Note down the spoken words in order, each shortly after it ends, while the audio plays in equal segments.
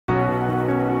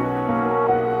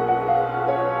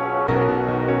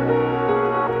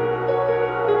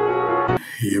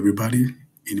Hey everybody,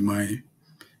 in my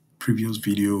previous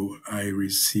video, I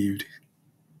received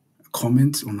a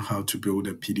comment on how to build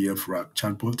a PDF RAG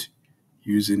chatbot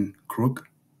using Grok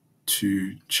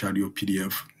to chat your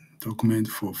PDF document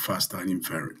for faster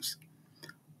inference.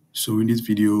 So in this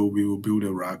video, we will build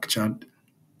a RAG chat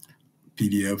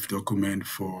PDF document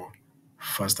for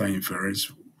faster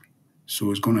inference. So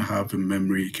it's going to have a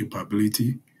memory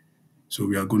capability. So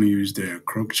we are going to use the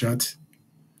GroqChat,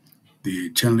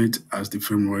 the Chainlit as the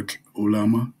framework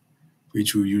Ollama,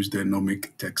 which will use the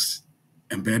nomic-text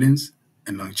embeddings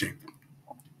and LangChain.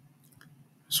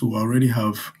 So I already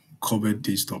have covered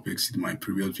these topics in my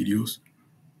previous videos,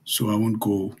 so I won't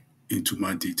go into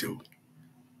more detail.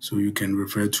 So you can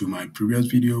refer to my previous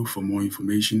video for more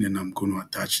information, and I'm going to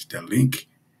attach the link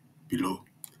below.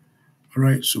 All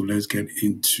right, so let's get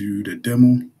into the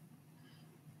demo.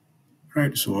 All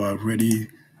right, so I've already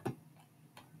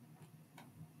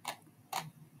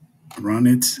run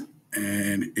it,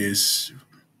 and it's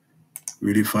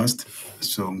really fast.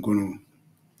 So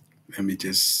let me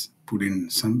just put in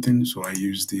something. So I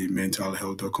use the mental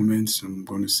health documents. So I'm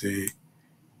going to say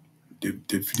the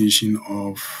definition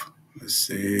of, let's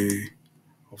say,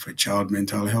 of a child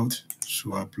mental health.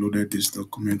 So I uploaded this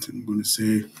document. I'm going to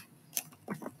say,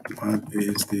 what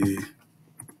is the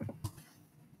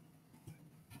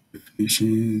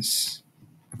definitions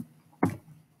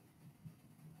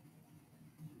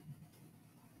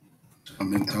of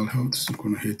mental health? So I'm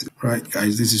going to hit it. Right,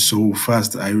 guys, this is so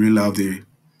fast. I really love the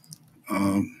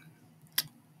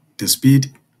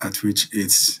speed at which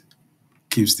it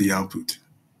keeps the output.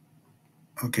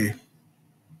 Okay.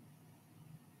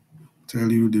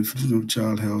 Tell you the definition of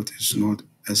child health is not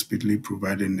explicitly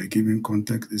provided in a given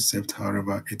context, except,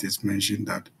 however, it is mentioned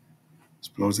that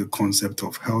explores the concept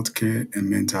of healthcare and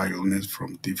mental illness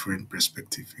from different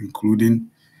perspectives,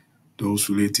 including those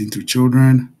relating to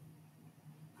children.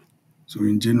 So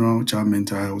in general, child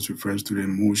mental health refers to the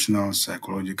emotional,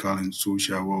 psychological, and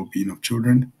social well-being of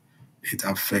children. It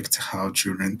affects how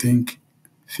children think,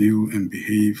 feel, and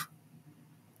behave,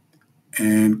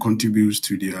 and contributes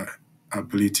to their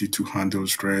ability to handle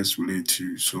stress related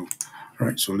to. So, all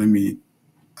right, so let me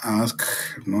ask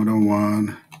another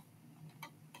one.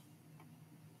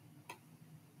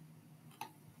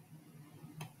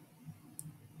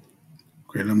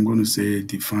 Great, I'm going to say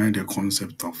define the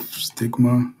concept of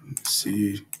stigma. Let's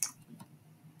see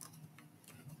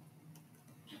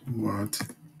what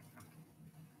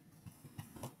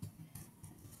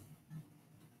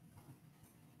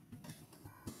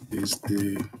is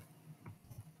the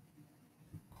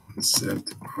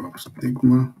concept of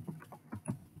stigma.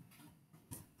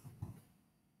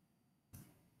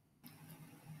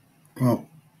 Well,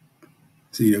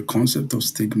 see, the concept of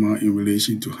stigma in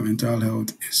relation to mental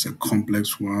health is a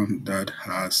complex one that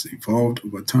has evolved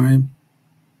over time.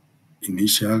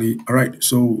 Initially, all right,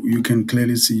 so you can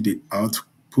clearly see the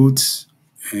output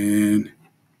and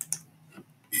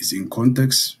it's in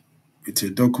context. It's a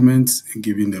document and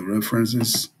giving the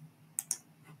references,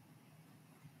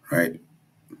 right?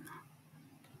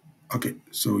 Okay,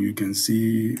 so you can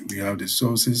see we have the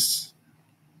sources,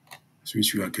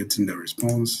 which we are getting the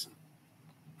response.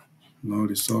 Now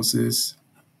the sources.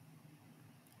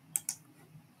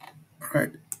 All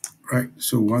right, right.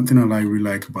 So one thing I really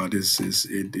like about this is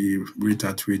the rate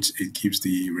at which it gives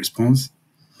the response.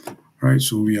 All right,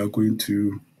 so we are going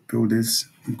to build this.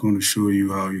 I'm going to show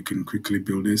you how you can quickly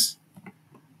build this.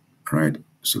 All right,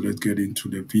 so let's get into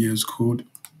the VS Code.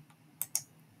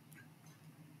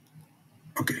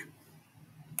 Okay,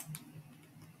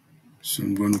 so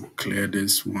I'm going to clear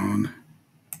this one.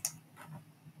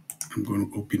 I'm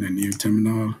going to open a new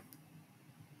terminal.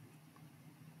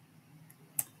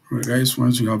 All right, guys,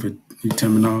 once you have a new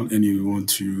terminal and you want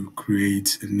to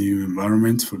create a new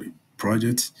environment for the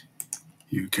project,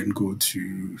 you can go to,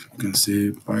 you can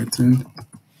say Python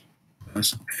 -env.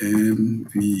 So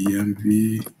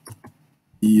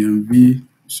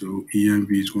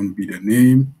env is going to be the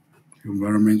name, the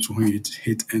environment. So when you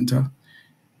hit enter,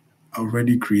 I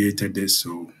already created this,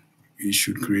 so you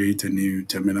should create a new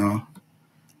terminal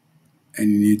and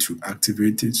you need to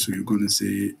activate it. So you're going to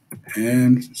say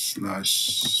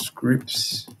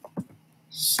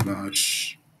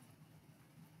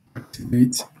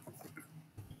n/scripts/activate.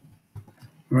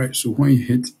 Right, so when you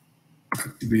hit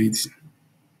activate,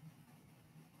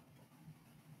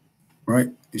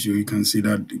 right, so you can see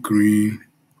that the green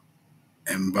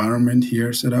environment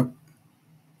here set up.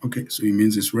 Okay, so it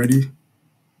means it's ready.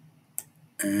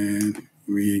 And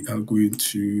we are going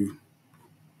to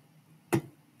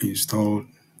install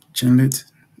Chainlit,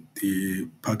 the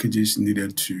packages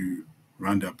needed to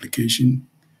run the application.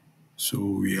 So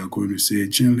we are going to say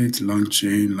Chainlit,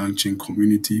 LangChain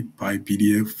community,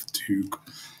 PyPDF to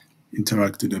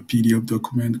interact with the PDF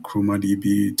document,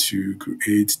 ChromaDB to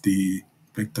create the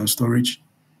vector storage.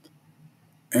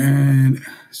 And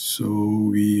so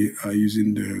we are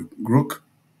using the Groq,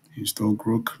 install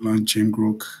Groq, LangChain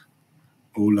Groq,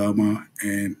 Ollama,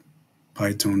 and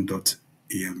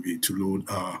python.env to load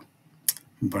our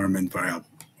environment variable.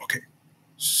 Okay.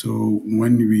 So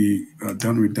when we are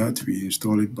done with that, we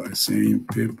install it by saying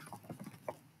pip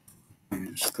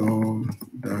install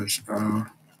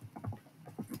 -r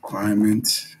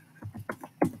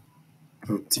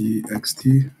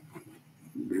requirement.txt.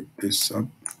 Load this up.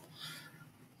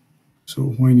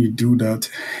 So when you do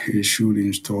that, it should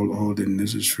install all the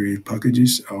necessary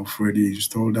packages. I've already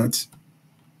installed that.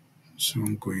 So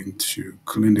I'm going to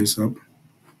clean this up.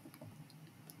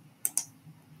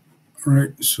 All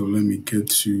right, so let me get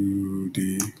to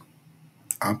the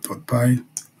app.py,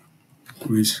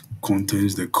 which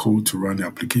contains the code to run the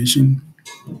application.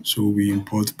 So we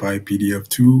import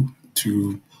PyPDF2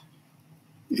 to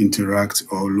interact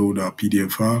or load our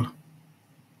PDF file.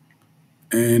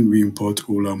 And we import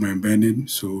Ollama embedding.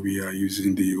 So we are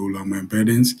using the Ollama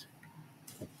embeddings.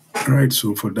 All right,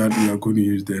 so for that, we are going to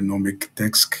use the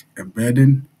nomic-text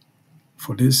embedding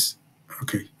for this.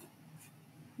 Okay.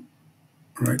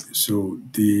 All right, so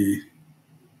the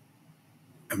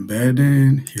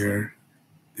embedding here,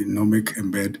 the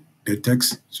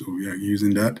nomic-embed-text. So we are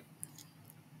using that.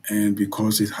 And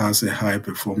because it has a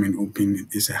high-performing open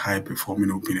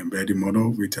embedding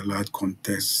model with a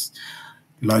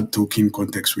large token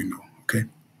context window. Okay.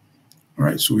 All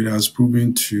right, so it has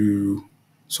proven to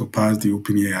surpass the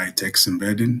OpenAI text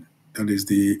embedding, that is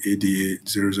the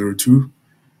ADA002,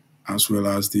 as well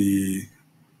as the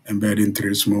embedding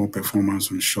 3 small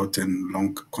performance on short and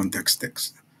long context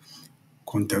stacks.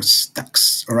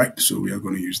 All right, so we are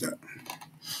going to use that.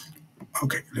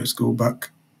 Okay, let's go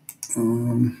back.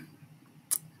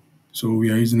 So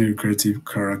we are using a recursive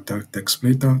character text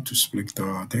splitter to split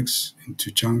our text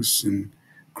into chunks in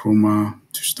Chroma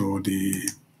to store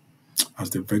as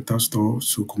the vector store,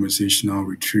 so conversational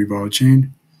retrieval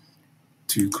chain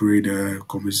to create a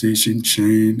conversation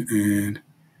chain, and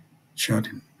chat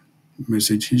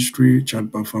message history, chat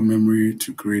buffer memory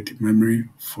to create memory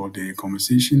for the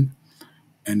conversation,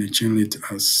 and the Chainlit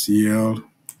as CL,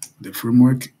 the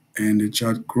framework, and the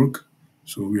chat Groq.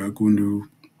 So we are going to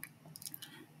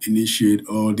initiate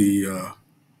all the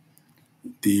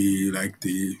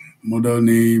model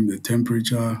name, the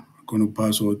temperature. I'm going to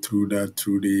pass all through that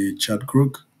through the chat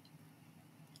Groq,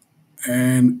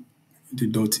 and the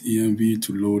 .env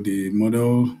to load the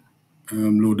model,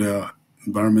 load the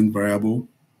environment variable,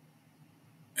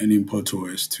 and import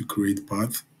OS to create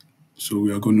path. So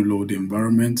we are going to load the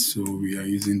environment. So we are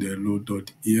using the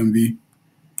load.env,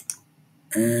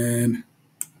 and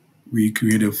we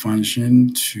create a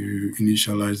function to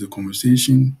initialize the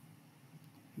conversation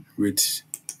with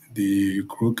the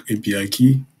Groq API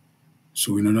key.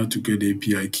 So in order to get the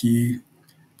API key,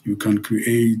 you can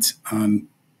create an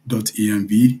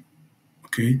 .env.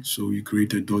 Okay, so you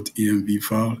create a .env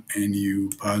file and you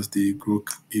pass the Groq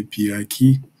API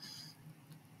key.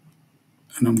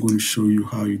 And I'm going to show you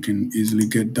how you can easily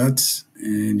get that.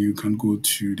 And you can go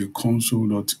to the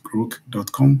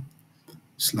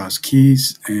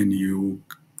console.groq.com/keys, and you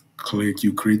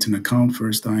create an account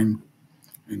first time,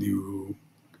 and you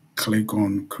click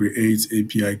on create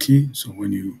API key. So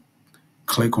when you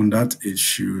click on that, it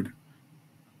should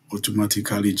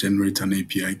automatically generate an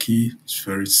API key. It's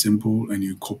very simple, and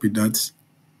you copy that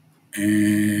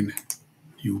and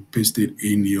you paste it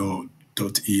in your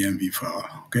 .env file.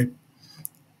 Okay.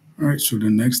 All right, so the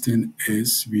next thing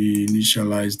is we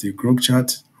initialize the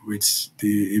GroqChat with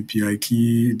the API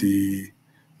key, the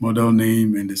model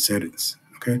name, and the settings.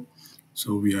 Okay,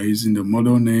 so we are using the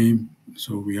model name.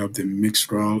 So we have the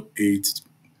Mixtral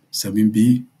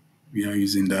 87B. We are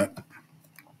using that.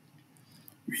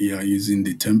 We are using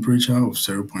the temperature of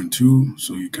 0.2,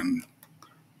 so you can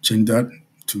change that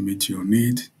to meet your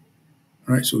need.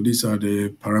 All right, so these are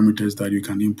the parameters that you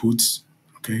can input.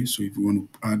 Okay, so if you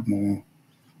want to add more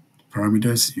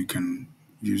parameters, you can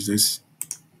use this.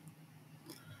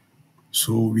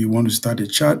 So we want to start a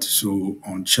chat. So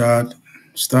on chat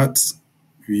start,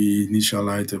 we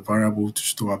initialize a variable to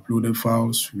store uploaded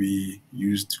files. We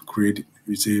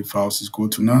say files is equal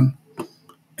to none,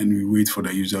 and we wait for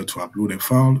the user to upload a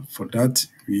file. For that,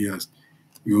 we want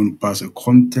to pass a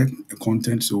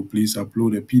content. So please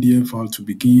upload a PDF file to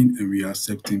begin, and we are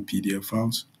accepting PDF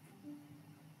files.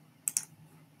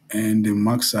 And the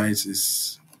max size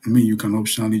is, you can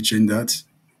optionally change that,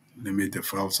 limit the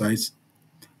file size.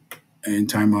 And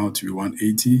timeout we want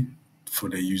 80. for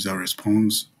the user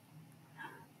response.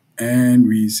 And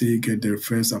we say get the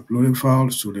first uploaded file,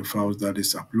 so the file that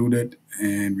is uploaded,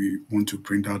 and we want to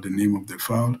print out the name of the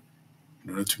file in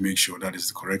order to make sure that is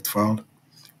the correct file.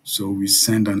 So we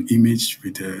send an image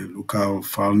with a local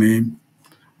file name.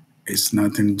 It's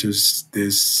nothing, just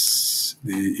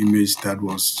the image that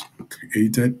was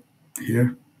created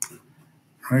here,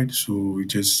 right? So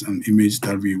just an image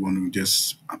that we want to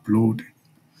just upload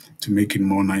to make it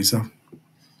more nicer,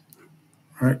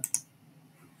 right?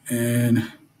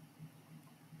 And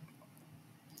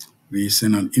we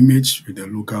send an image with a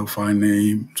local file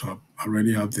name. So I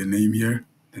already have the name here,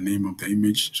 the name of the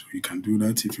image. So you can do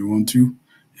that if you want to.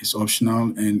 It's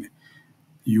optional, and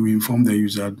you inform the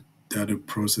user that the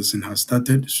processing has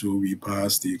started. So we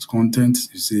pass the content,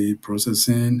 you say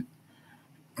processing,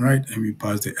 right? And we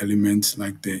pass the elements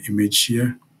like the image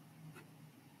here.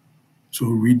 So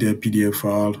read the PDF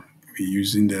file. We're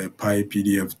using the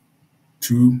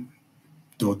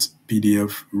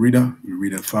PyPDF2.pdf reader. We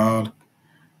read the file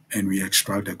and we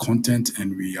extract the content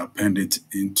and we append it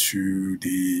into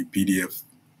the PDF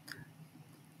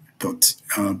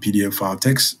file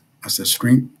text as a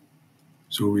string.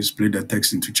 So we split the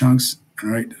text into chunks. All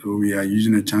right. So we are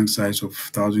using a chunk size of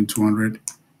 1,200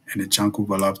 and a chunk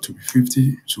overlap to be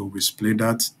 50. So we split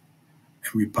that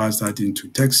and we pass that into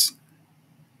text.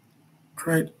 All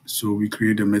right. So we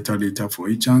create the metadata for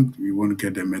each chunk. We want to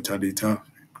get the metadata,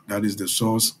 that is the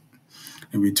source,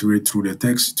 and we iterate through the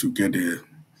text to get the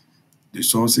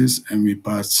sources, and we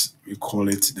call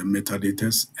it the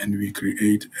metadatas, and we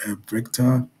create a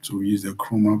vector. So we use the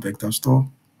Chroma vector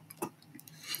store.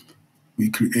 We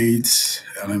create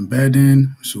an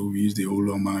embedding. So we use the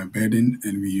Ollama embedding,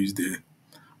 and we use the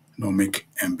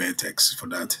nomic-embed-text for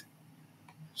that.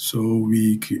 So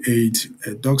we create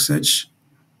a doc search,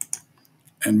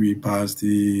 and we pass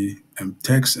the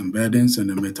text embeddings and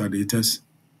the metadatas.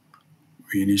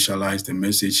 We initialize the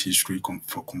message history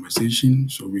for conversation.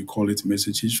 So we call it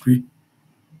message history.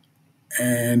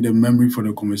 And the memory for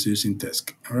the conversation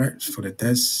text. All right, for the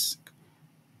text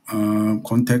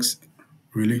context,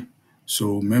 really.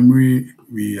 So memory,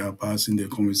 we are passing the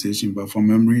conversation buffer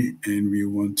memory, and we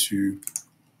want to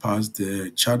pass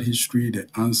the chat history, the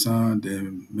answer, the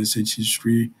message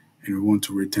history, and we want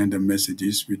to return the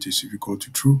messages, which is equal to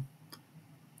true.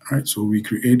 All right, so we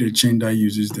create a chain that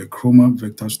uses the Chroma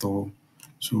vector store.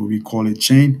 So we call it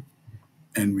chain,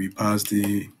 and we pass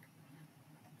the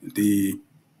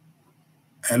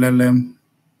LLM,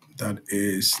 that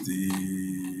is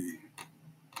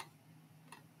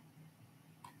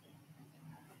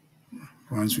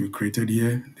once we created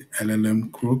here, the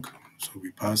LLM Groq. So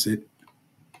we pass it,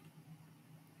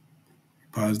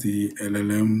 pass the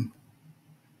LLM,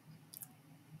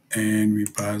 and we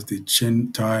pass the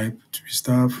chain type to be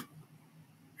staff.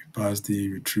 We pass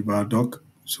the retriever doc.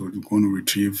 So we're going to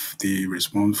retrieve the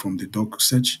response from the doc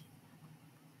search.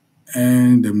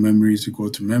 And the memory is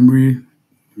equal to memory.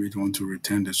 We want to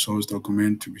return the source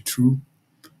document to be true.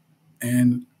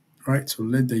 And right, so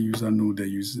let the user know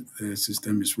the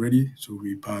system is ready. So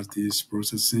we pass this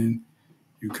processing.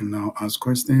 You can now ask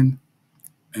question,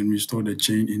 and we store the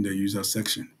chain in the user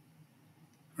section.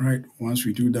 All right, once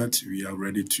we do that, we are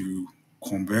ready to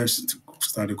converse, to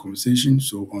start a conversation.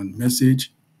 So on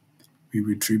message, we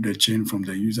retrieve the chain from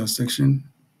the user section,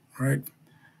 right?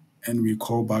 And we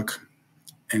call back,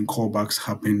 and callbacks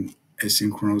happen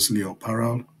asynchronously or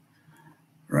parallel,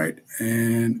 right?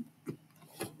 And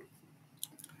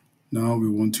now we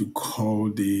want to call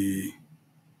the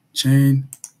chain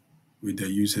with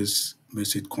the user's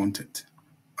message content.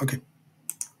 Okay.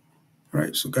 All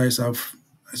right, so guys, I've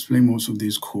explained most of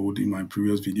this code in my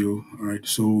previous video. All right,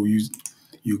 so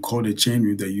you call the chain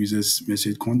with the user's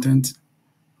message content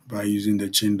by using the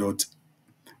chain.ai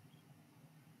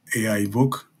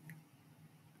evoke,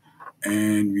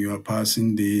 and we are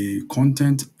passing the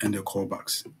content and the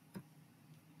callbacks.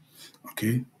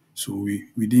 Okay, so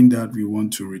within that, we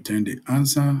want to return the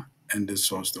answer and the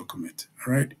source document.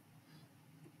 All right,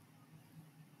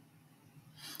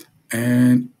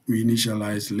 and we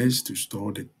initialize list to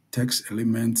store the text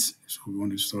elements. So we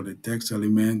want to store the text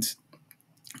element,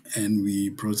 and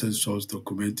we process source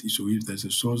document. So if there's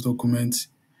a source document,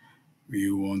 we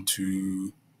want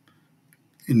to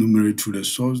enumerate through the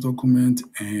source document,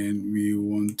 and we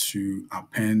want to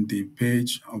append the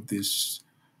page of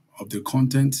the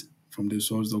content from the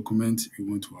source document. We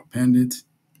want to append it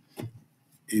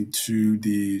into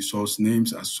the source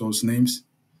names as source names.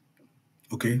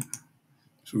 Okay,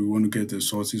 so we want to get the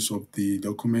sources of the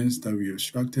documents that we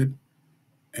extracted,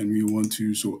 and we want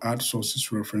to add sources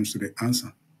reference to the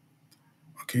answer.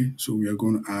 Okay, so we are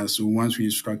going to add, so once we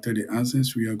extracted the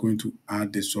answers, we are going to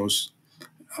add the source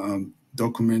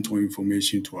document or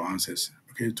information to our answers,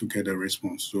 okay, to get a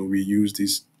response. So we use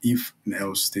this if and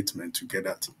else statement to get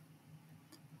that.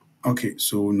 Okay,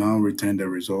 so now return the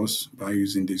results by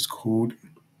using this code.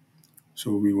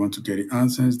 So we want to get the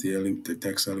answers, the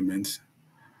text element.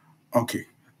 Okay,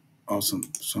 awesome.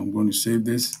 So I'm going to save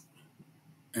this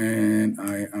and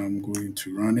I am going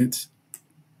to run it.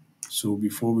 So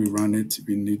before we run it, uh,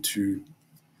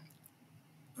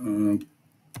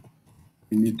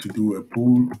 we need to do a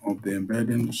pull of the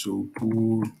embedding. So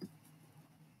pull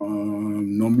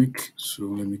nomic. So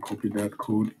let me copy that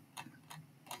code,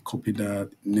 copy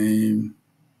that name.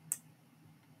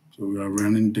 So we are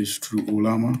running this through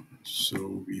Ollama.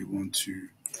 So we want to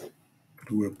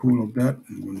do a pull of that.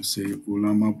 I'm going to say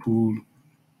Ollama pull,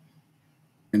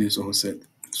 and it's all set.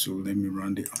 So let me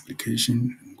run the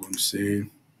application. I'm going to say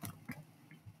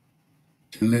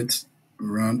let's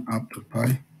run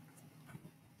app.py.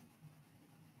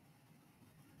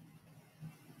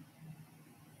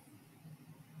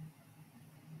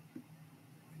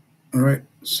 All right.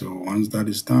 So once that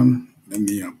is done, let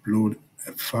me upload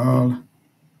a file.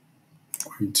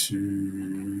 I'm going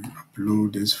to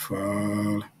upload this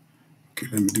file. Okay,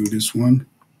 let me do this one.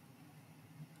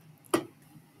 All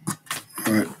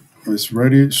right, it's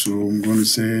ready. So I'm going to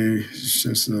say it's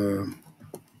just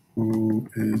who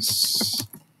is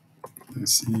the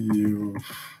CEO of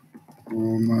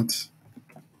Walmart.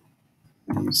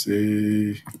 I'm going to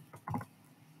say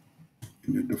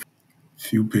in the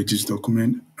few pages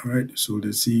document. All right, so the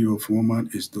CEO of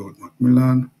Walmart is Doug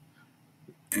Macmillan,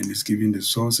 and it's giving the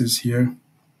sources here.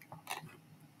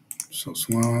 Source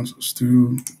one, source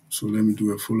two. So let me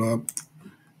do a follow up.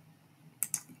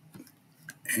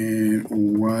 And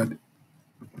what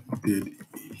did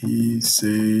he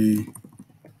say?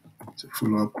 It's a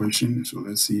follow up question. So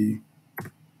let's see.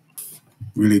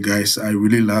 Really, guys, I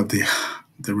really love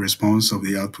the response of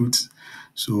the output.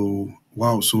 So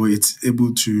wow, so it's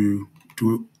able to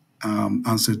do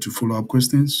answer to follow up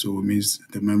questions. So it means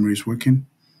the memory is working.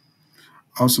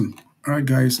 Awesome. All right,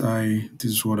 guys, this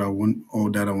is what I want,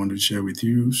 all that I want to share with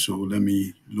you. So let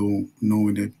me know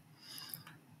in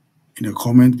the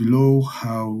comment below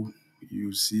how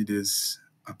you see this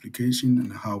application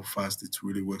and how fast it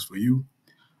really works for you.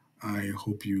 I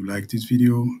hope you like this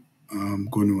video. I'm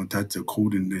going to attach the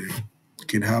code in the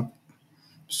GitHub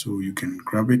so you can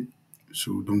grab it.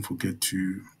 So don't forget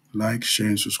to like, share,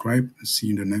 and subscribe, and see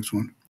you in the next one.